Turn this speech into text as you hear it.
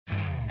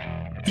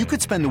You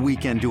could spend the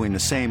weekend doing the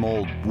same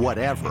old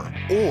whatever,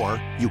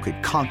 or you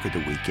could conquer the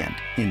weekend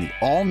in the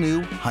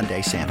all-new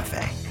Hyundai Santa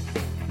Fe.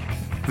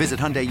 Visit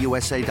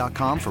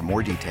HyundaiUSA.com for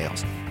more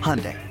details.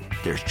 Hyundai,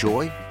 there's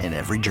joy in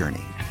every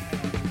journey.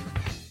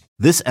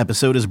 This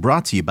episode is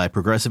brought to you by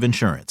Progressive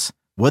Insurance.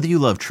 Whether you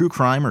love true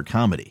crime or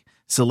comedy,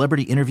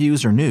 celebrity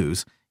interviews or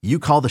news, you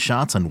call the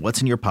shots on what's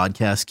in your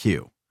podcast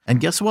queue. And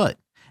guess what?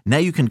 Now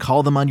you can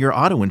call them on your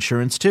auto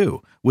insurance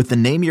too with the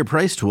Name Your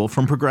Price tool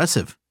from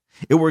Progressive.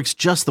 It works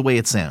just the way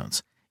it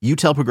sounds. You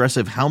tell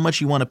Progressive how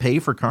much you want to pay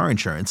for car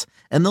insurance,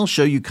 and they'll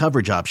show you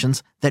coverage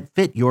options that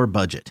fit your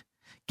budget.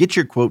 Get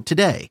your quote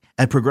today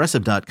at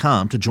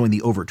Progressive.com to join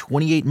the over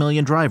 28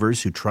 million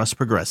drivers who trust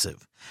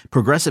Progressive.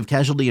 Progressive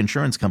Casualty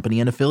Insurance Company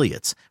and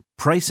Affiliates.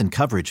 Price and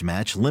coverage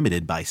match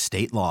limited by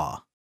state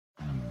law.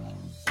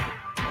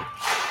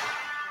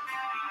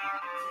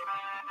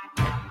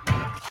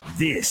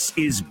 This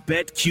is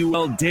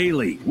BetQL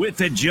Daily with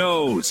the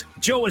Joes,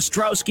 Joe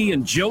Ostrowski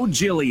and Joe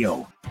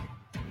Giglio.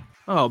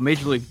 Oh,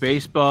 Major League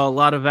Baseball, a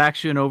lot of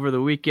action over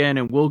the weekend,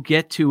 and we'll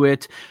get to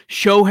it.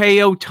 Shohei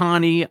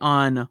Ohtani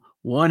on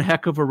one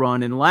heck of a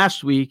run. And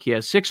last week, he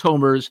has 6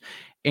 homers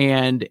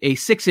and a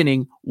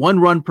 6-inning,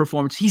 1-run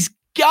performance. He's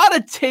got to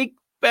take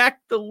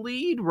back the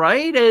lead,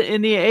 right,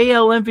 in the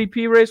AL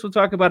MVP race. We'll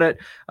talk about it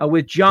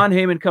with John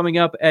Heyman coming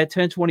up at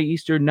 10:20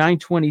 Eastern,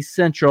 9:20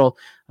 Central.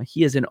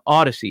 He is an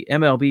Odyssey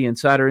MLB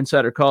Insider.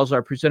 Insider calls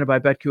are presented by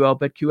BetQL.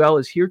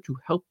 BetQL is here to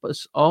help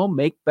us all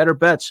make better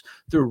bets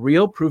through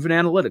real, proven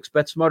analytics.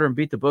 Bet smarter and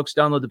beat the books.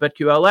 Download the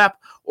BetQL app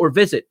or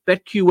visit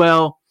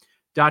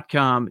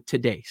BetQL.com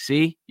today.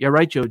 See, you're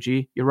right, Joe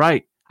G. You're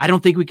right. I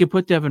don't think we could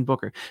put Devin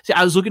Booker. See,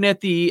 I was looking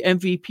at the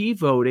MVP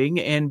voting,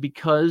 and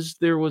because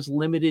there was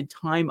limited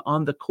time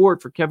on the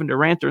court for Kevin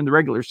Durant during the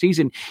regular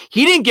season,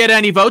 he didn't get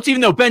any votes, even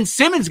though Ben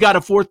Simmons got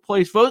a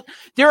 4th-place vote.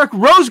 Derrick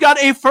Rose got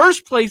a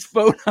 1st-place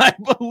vote, I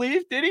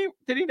believe. Did he?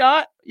 Did he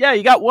not? Yeah,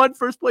 he got one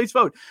 1st-place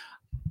vote.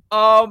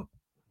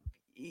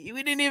 We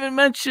didn't even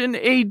mention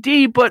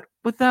AD, but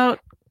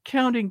without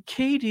counting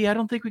KD, I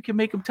don't think we can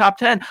make him top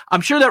 10.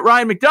 I'm sure that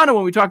Ryan McDonough,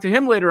 when we talk to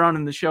him later on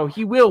in the show,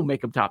 he will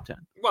make him top 10.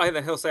 Well,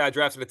 then he'll say I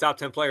drafted a top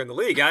 10 player in the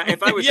league.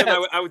 If I was Yes.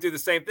 him, I would do the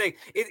same thing.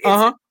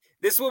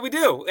 This is what we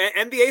do.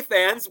 NBA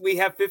fans, we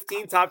have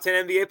 15 top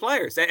 10 NBA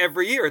players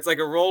every year. It's like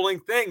a rolling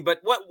thing.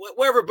 But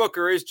wherever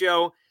Booker is,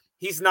 Joe,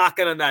 he's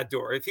knocking on that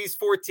door. If he's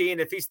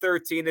 14, if he's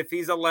 13, if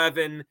he's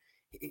 11,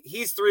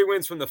 he's 3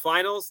 wins from the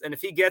finals. And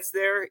if he gets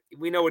there,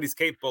 we know what he's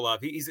capable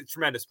of. He's a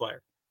tremendous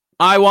player.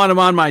 I want him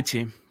on my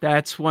team.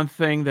 That's one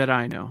thing that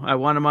I know. I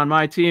want him on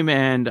my team,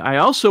 and I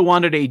also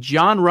wanted a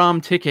Jon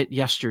Rahm ticket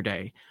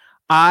yesterday.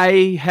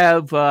 I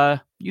have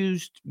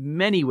used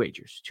many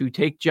wagers to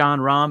take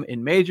Jon Rahm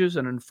in majors,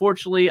 and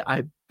unfortunately,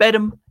 I bet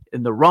him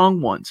in the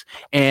wrong ones,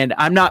 and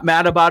I'm not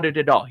mad about it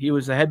at all. He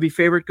was a heavy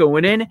favorite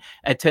going in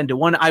at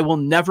 10-1. I will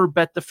never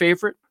bet the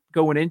favorite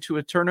going into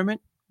a tournament.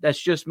 That's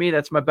just me.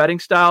 That's my betting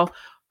style.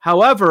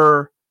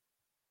 However,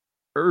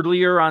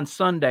 earlier on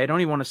Sunday, I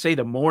don't even want to say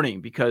the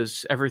morning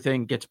because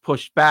everything gets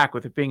pushed back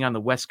with it being on the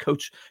West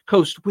Coast,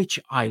 which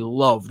I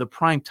love. The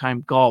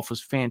primetime golf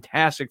was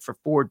fantastic for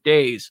 4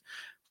 days,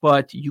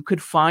 but you could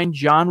find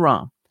Jon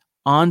Rahm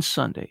on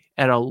Sunday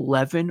at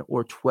 11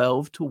 or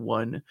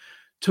 12-1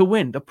 to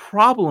win. The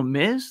problem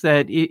is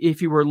that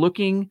if you were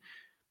looking,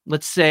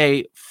 let's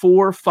say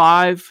 4 or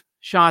 5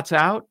 shots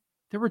out,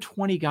 there were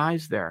 20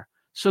 guys there.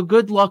 So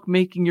good luck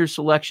making your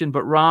selection,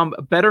 but Rahm,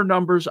 better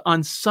numbers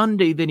on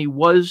Sunday than he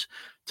was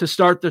to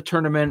start the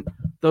tournament.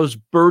 Those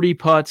birdie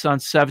putts on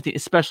 17,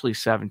 especially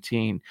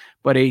 17,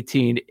 but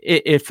 18,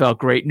 it felt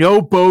great.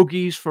 No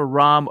bogeys for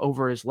Rahm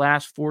over his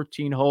last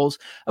 14 holes.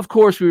 Of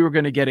course, we were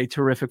going to get a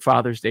terrific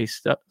Father's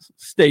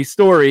Day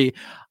story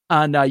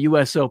on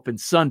U.S. Open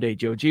Sunday,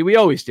 Joe G. We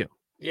always do.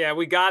 Yeah,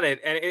 we got it.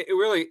 And it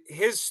really,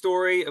 his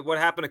story, what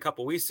happened a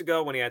couple weeks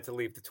ago when he had to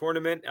leave the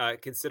tournament,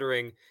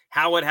 considering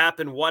how it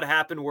happened, what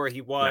happened, where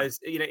he was,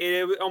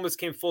 it almost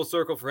came full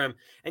circle for him.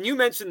 And you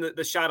mentioned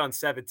the shot on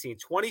 17,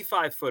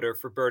 25-footer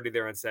for birdie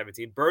there on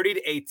 17, birdied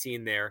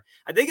 18 there.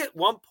 I think at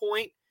one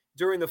point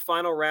during the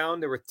final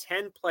round, there were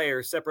 10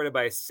 players separated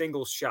by a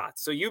single shot.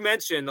 So you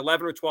mentioned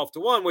 11 or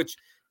 12-1, which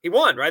he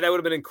won, right? That would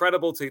have been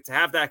incredible to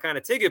have that kind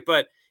of ticket.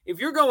 But if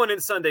you're going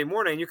in Sunday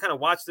morning and you kind of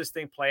watch this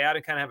thing play out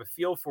and kind of have a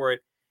feel for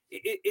it,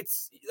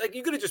 it's like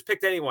you could have just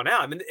picked anyone out.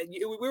 I mean,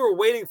 we were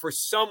waiting for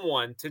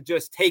someone to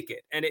just take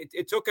it, and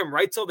it took him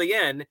right till the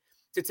end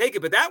to take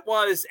it. But that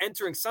was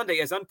entering Sunday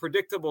as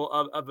unpredictable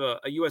of a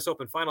U.S.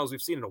 Open final as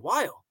we've seen in a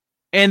while.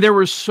 And there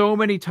were so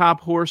many top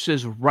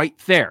horses right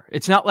there.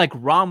 It's not like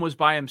Rahm was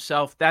by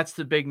himself. That's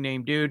the big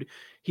name dude.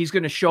 He's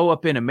going to show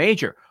up in a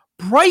major.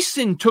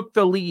 Bryson took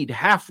the lead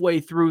halfway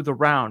through the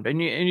round, and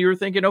you were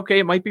thinking, okay,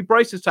 it might be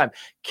Bryce's time.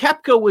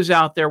 Koepka was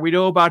out there. We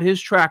know about his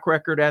track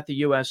record at the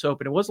U.S.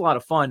 Open. It was a lot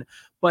of fun,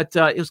 but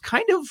it was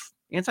kind of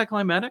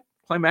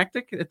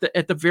anticlimactic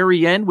at the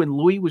very end when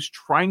Louis was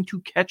trying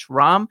to catch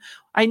Rahm.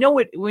 I know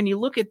it when you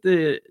look at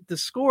the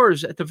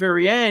scores at the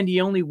very end,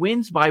 he only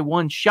wins by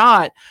 1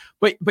 shot,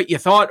 but you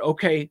thought,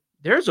 okay,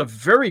 there's a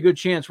very good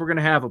chance we're going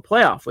to have a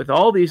playoff with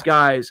all these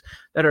guys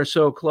that are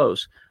so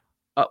close.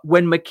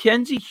 when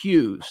Mackenzie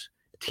Hughes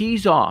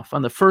tees off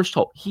on the first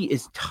hole, he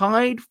is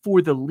tied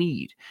for the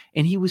lead,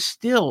 and he was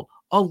still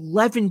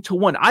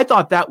 11-1. I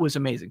thought that was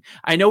amazing.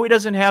 I know he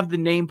doesn't have the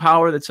name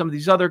power that some of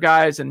these other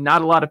guys, and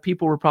not a lot of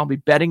people were probably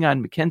betting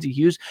on Mackenzie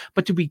Hughes,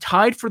 but to be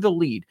tied for the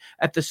lead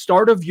at the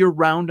start of your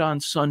round on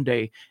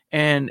Sunday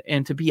and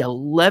to be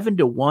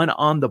 11-1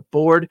 on the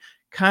board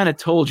kind of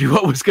told you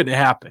what was going to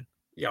happen.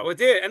 Yeah, well, it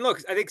did. And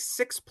look, I think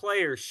 6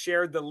 players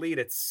shared the lead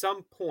at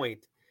some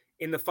point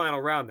in the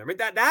final round there. I mean,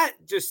 that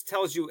just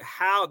tells you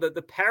how the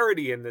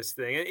parity in this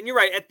thing. And you're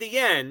right. At the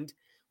end,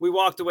 we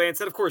walked away and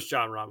said, of course,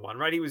 Jon Rahm won,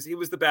 right? He was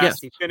the best. Yes.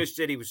 He finished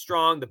it. He was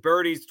strong. The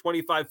birdies,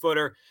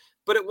 25-footer.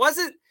 But it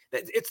wasn't.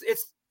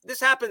 This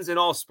happens in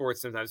all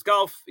sports sometimes.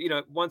 Golf,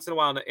 once in a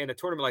while in a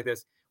tournament like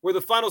this, where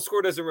the final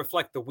score doesn't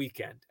reflect the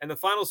weekend. And the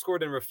final score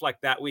didn't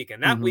reflect that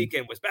weekend. That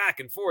weekend was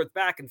back and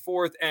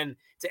forth. And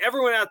to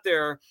everyone out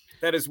there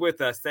that is with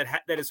us,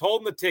 that is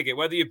holding the ticket,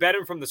 whether you bet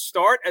him from the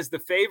start as the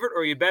favorite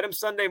or you bet him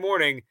Sunday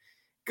morning,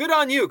 good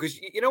on you. Because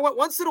you know what?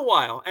 Once in a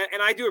while,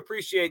 and I do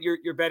appreciate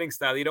your betting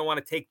style. You don't want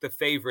to take the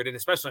favorite, and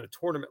especially in a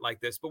tournament like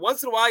this. But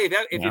once in a while,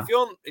 if you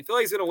feel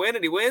like he's going to win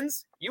and he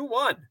wins, you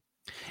won.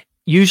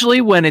 Usually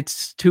when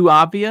it's too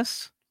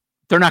obvious,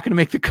 they're not going to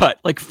make the cut.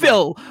 Like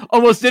Phil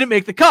almost didn't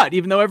make the cut,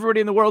 even though everybody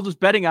in the world was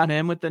betting on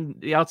him with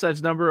the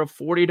outside number of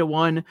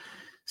 40-1,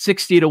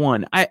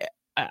 60-1.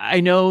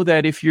 I know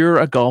that if you're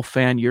a golf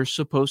fan, you're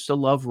supposed to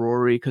love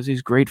Rory because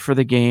he's great for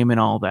the game and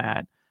all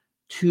that.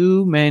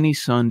 Too many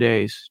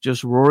Sundays,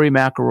 just Rory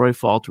McIlroy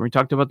falter. We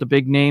talked about the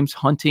big names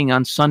hunting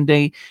on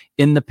Sunday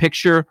in the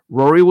picture.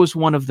 Rory was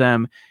one of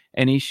them,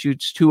 and he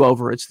shoots 2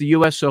 over. It's the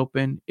U.S.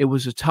 Open. It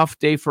was a tough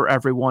day for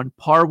everyone.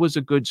 Par was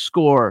a good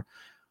score.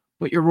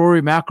 But you're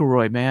Rory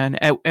McIlroy, man.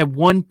 At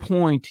one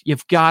point,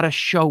 you've got to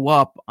show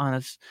up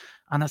on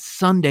a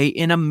Sunday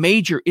in a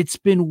major. It's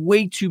been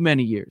way too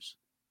many years.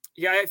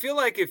 Yeah, I feel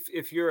like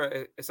if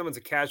you're someone's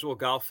a casual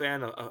golf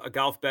fan, a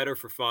golf bettor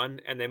for fun,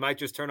 and they might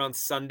just turn on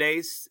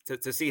Sundays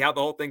to see how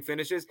the whole thing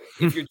finishes.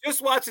 If you're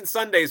just watching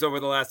Sundays over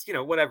the last,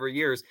 whatever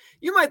years,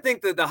 you might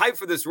think that the hype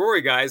for this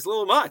Rory guy is a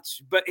little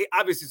much. But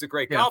obviously, he's a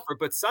great golfer.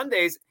 But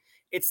Sundays,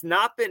 it's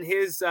not been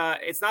his. And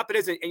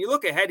you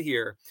look ahead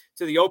here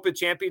to the Open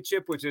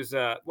Championship, which is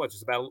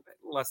just about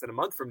less than a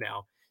month from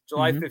now,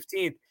 July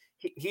 15th.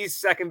 He's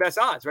second best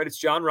odds, right? It's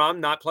Jon Rahm,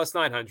 not plus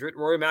 900,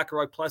 Rory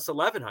McIlroy plus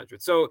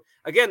 1100. So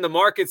again, the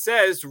market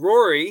says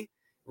Rory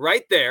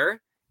right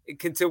there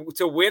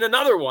to win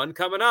another one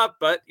coming up.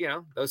 But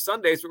those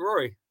Sundays with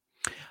Rory.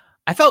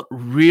 I felt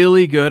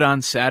really good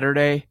on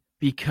Saturday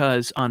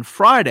because on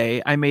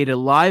Friday I made a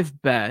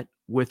live bet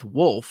with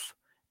Wolf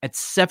at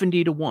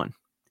 70-1.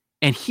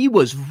 And he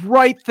was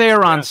right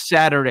there on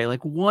Saturday,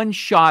 like one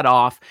shot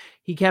off.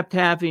 He kept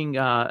having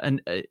a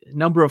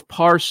number of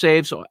par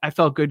saves, so I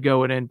felt good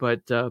going in.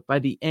 But by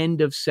the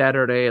end of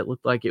Saturday, it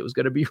looked like it was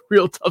going to be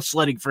real tough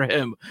sledding for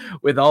him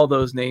with all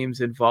those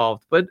names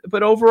involved. But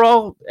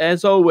overall,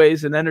 as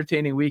always, an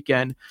entertaining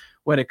weekend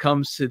when it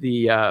comes to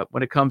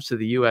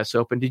the U.S.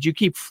 Open. Did you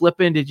keep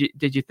flipping? Did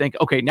you think,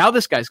 okay, now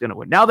this guy's going to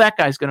win, now that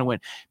guy's going to win?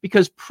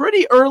 Because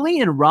pretty early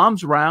in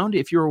Rahm's round,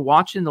 if you were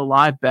watching the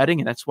live betting,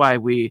 and that's why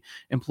we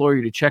implore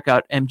you to check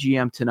out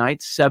MGM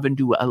tonight, 7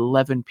 to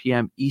 11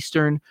 p.m.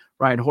 Eastern.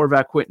 Ryan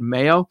Horvath, Quentin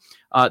Mayo.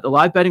 The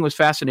live betting was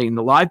fascinating.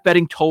 The live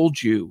betting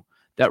told you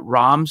that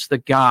Rahm's the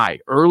guy.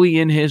 Early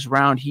in his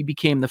round, he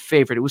became the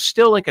favorite. It was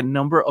still like a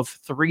number of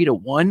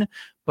 3-1,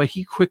 but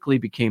he quickly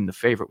became the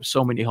favorite with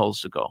so many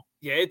holes to go.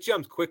 Yeah, it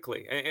jumped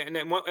quickly. And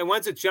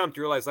once it jumped,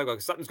 you realize, like,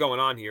 something's going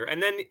on here.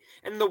 And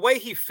then the way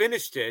he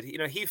finished it,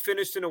 he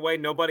finished in a way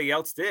nobody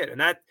else did.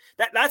 And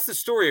that's the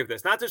story of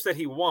this. Not just that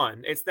he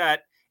won.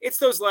 It's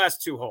those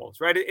last 2 holes,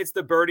 right? It's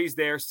the birdies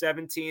there,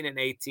 17 and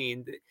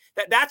 18.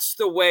 That's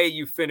the way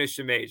you finish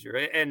a major.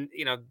 And,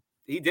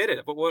 he did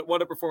it. But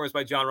what a performance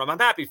by Jon Rahm. I'm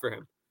happy for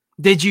him.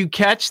 Did you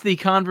catch the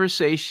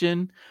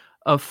conversation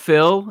of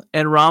Phil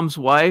and Rahm's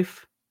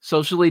wife?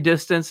 Socially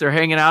distanced, they're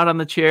hanging out on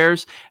the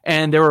chairs,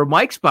 and there were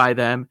mics by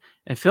them.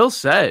 And Phil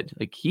said,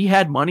 like, he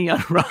had money on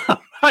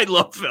Rahm. I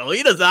love Phil.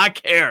 He does not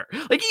care.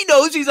 Like, he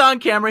knows he's on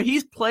camera.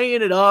 He's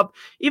playing it up.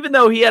 Even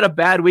though he had a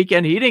bad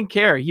weekend, he didn't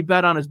care. He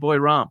bet on his boy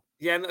Rahm.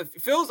 Yeah, and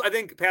Phil's, I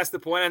think, past the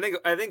point.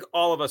 I think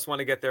all of us want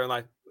to get there in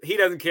life. He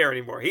doesn't care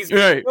anymore.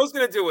 Phil's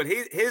going to do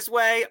it his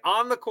way,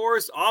 on the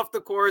course, off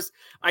the course.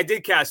 I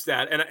did catch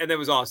that, and it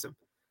was awesome.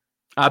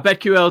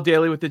 BetQL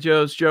Daily with the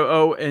Joes, Joe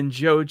O and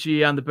Joe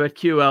G on the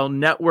BetQL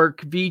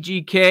Network.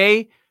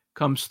 VGK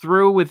comes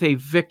through with a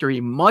victory,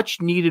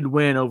 much needed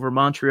win over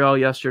Montreal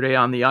yesterday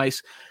on the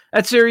ice.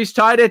 That series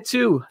tied at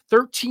 2.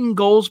 13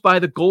 goals by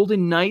the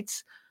Golden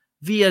Knights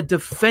via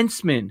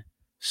defensemen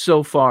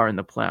so far in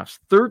the playoffs.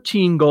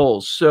 13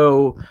 goals.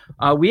 So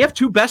we have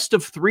 2 best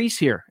of 3s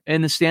here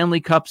in the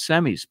Stanley Cup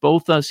semis.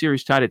 Both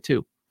series tied at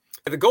 2.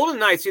 The Golden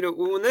Knights,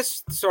 when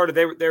this started,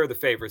 they were the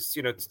favorites,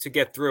 to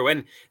get through.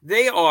 And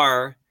they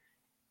are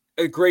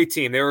a great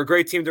team. They were a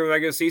great team during the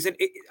regular season.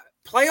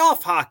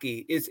 Playoff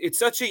hockey it's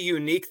such a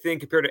unique thing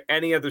compared to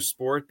any other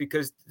sport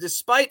because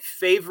despite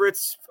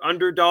favorites,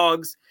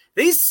 underdogs,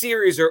 these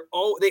series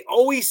they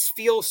always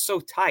feel so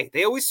tight.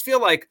 They always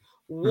feel like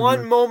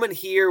one moment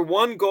here,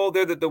 one goal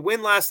there. That the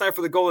win last night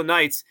for the Golden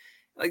Knights,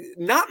 like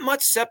not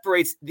much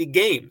separates the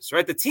games,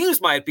 right? The teams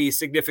might be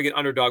significant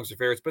underdogs or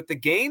favorites, but the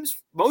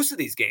games, most of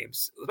these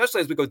games,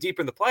 especially as we go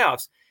deeper in the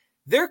playoffs,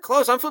 they're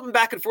close. I'm flipping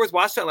back and forth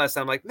watching that last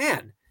time. I'm like,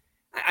 man,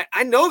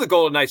 I know the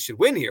Golden Knights should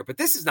win here, but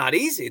this is not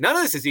easy. None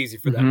of this is easy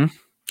for them.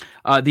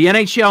 The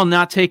NHL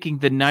not taking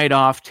the night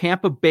off.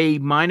 Tampa Bay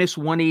minus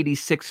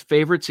 186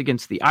 favorites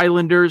against the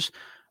Islanders.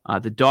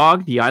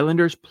 The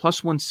Islanders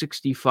plus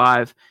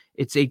 165.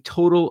 It's a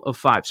total of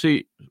 5. So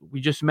we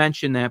just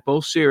mentioned that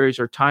both series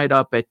are tied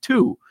up at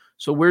 2.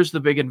 So where's the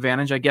big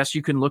advantage? I guess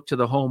you can look to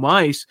the home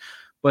ice,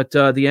 but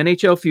the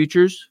NHL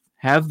futures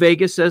have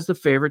Vegas as the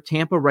favorite,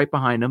 Tampa right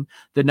behind them,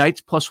 the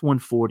Knights plus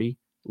 140,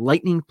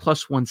 Lightning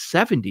plus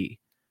 170,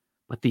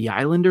 but the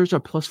Islanders are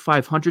plus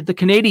 500. The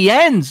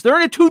Canadiens, they're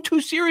in a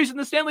 2-2 series in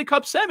the Stanley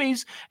Cup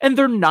semis, and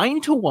they're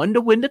 9-1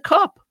 to win the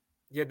Cup.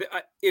 Yeah,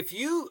 if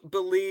you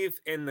believe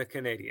in the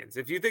Canadiens,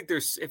 if you think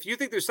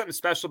there's something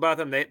special about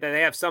them, that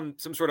they have some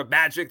sort of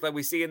magic that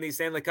we see in these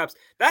Stanley Cups,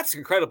 that's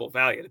incredible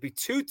value. To be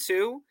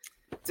 2-2,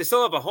 to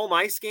still have a home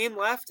ice game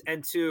left,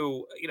 and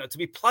to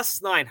be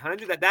plus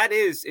 900, that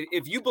is,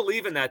 if you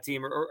believe in that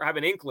team or have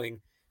an inkling,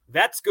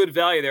 that's good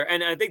value there.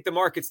 And I think the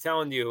market's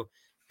telling you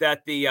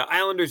that the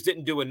Islanders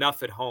didn't do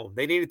enough at home.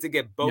 They needed to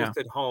get both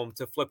at home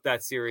to flip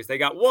that series. They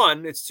got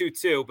one, it's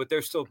 2-2, but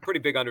they're still pretty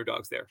big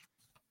underdogs there.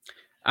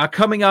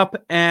 Coming up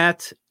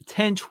at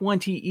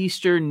 10:20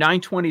 Eastern,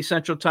 9:20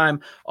 Central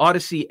Time,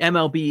 Odyssey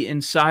MLB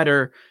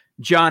insider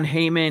Jon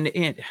Heyman.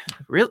 And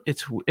really,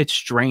 it's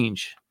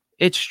strange.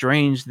 It's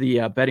strange,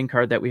 the betting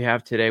card that we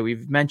have today.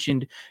 We've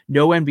mentioned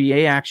no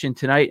NBA action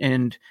tonight,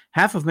 and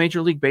half of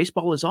Major League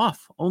Baseball is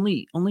off.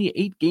 Only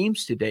 8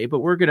 games today, but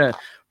we're gonna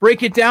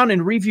break it down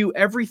and review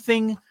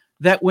everything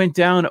that went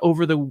down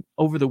over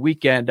the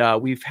weekend.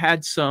 We've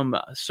had some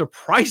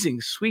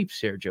surprising sweeps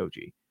here,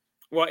 Joji.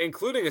 Well,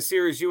 including a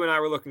series you and I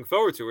were looking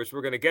forward to, which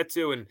we're going to get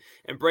to and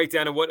break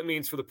down and what it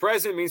means for the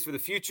present, means for the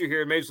future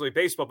here in Major League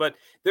Baseball. But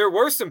there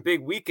were some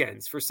big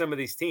weekends for some of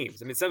these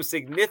teams. I mean, some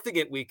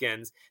significant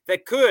weekends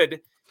that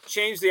could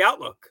change the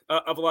outlook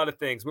of a lot of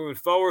things moving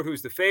forward.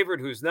 Who's the favorite,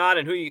 who's not,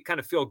 and who you kind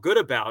of feel good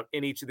about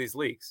in each of these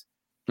leagues.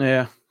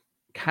 Yeah.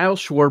 Kyle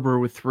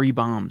Schwarber with 3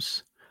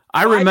 bombs.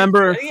 I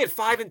remember he had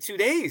 5 in 2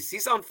 days.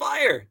 He's on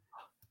fire.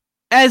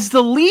 As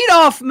the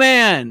leadoff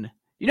man,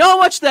 you know how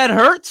much that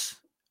hurts?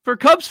 For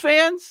Cubs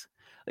fans,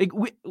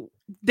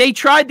 they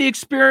tried the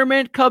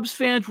experiment. Cubs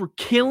fans were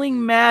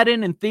killing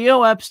Madden and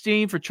Theo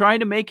Epstein for trying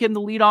to make him the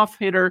leadoff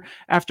hitter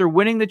after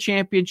winning the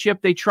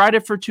championship. They tried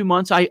it for 2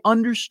 months. I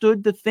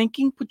understood the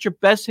thinking. Put your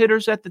best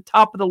hitters at the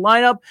top of the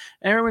lineup.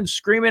 Everyone's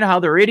screaming how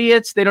they're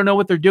idiots. They don't know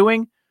what they're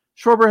doing.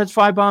 Schwarber has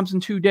 5 bombs in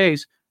 2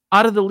 days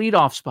out of the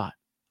leadoff spot.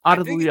 I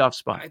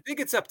think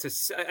it's up to.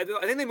 I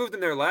think they moved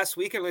him there last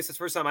week. At least it's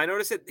the first time I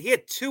noticed it. He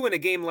had 2 in a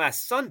game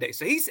last Sunday,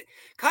 so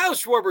Kyle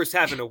Schwarber's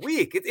having a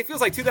week. It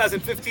feels like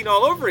 2015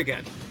 all over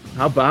again.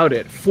 How about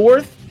it?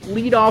 4th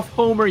leadoff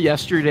homer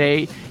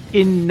yesterday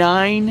in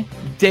 9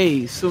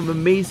 days. Some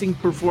amazing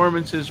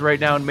performances right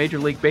now in Major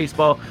League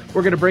Baseball.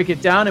 We're going to break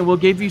it down, and we'll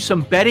give you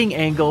some betting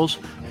angles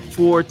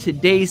for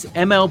today's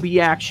MLB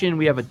action.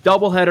 We have a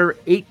doubleheader,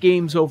 8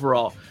 games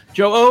overall.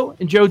 Joe O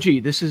and Joe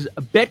G, this is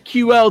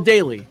BetQL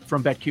Daily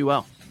from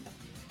BetQL.